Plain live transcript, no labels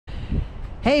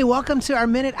Hey, welcome to our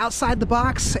Minute Outside the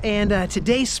Box, and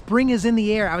today spring is in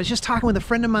the air. I was just talking with a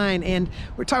friend of mine, and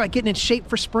we're talking about getting in shape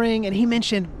for spring, and he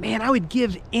mentioned, man, I would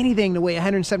give anything to weigh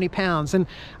 170 pounds, and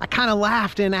I kind of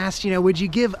laughed and asked, would you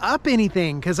give up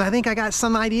anything? Because I think I got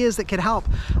some ideas that could help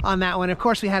on that one. Of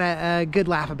course, we had a good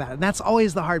laugh about it, and that's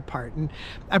always the hard part. And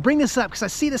I bring this up because I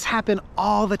see this happen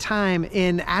all the time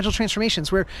in Agile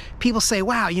transformations, where people say,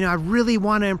 wow, I really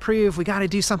want to improve, we got to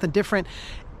do something different.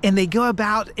 And they go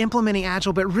about implementing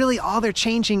Agile, but really all they're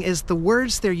changing is the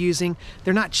words they're using.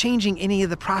 They're not changing any of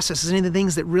the processes, any of the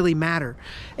things that really matter.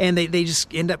 And they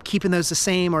just end up keeping those the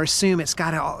same or assume it's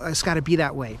gotta be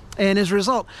that way. And as a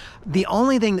result, the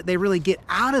only thing that they really get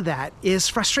out of that is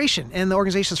frustration. And the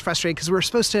organization's frustrated because we were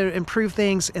supposed to improve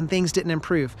things and things didn't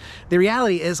improve. The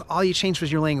reality is all you changed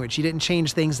was your language. You didn't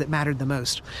change things that mattered the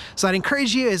most. So I'd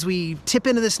encourage you, as we tip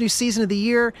into this new season of the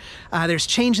year, there's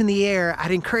change in the air.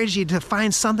 I'd encourage you to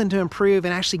find something to improve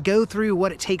and actually go through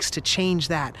what it takes to change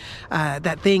that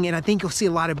thing. And I think you'll see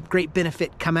a lot of great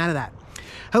benefit come out of that.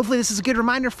 Hopefully this is a good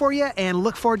reminder for you, and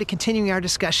look forward to continuing our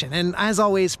discussion. And as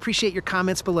always, appreciate your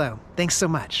comments below. Thanks so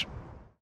much.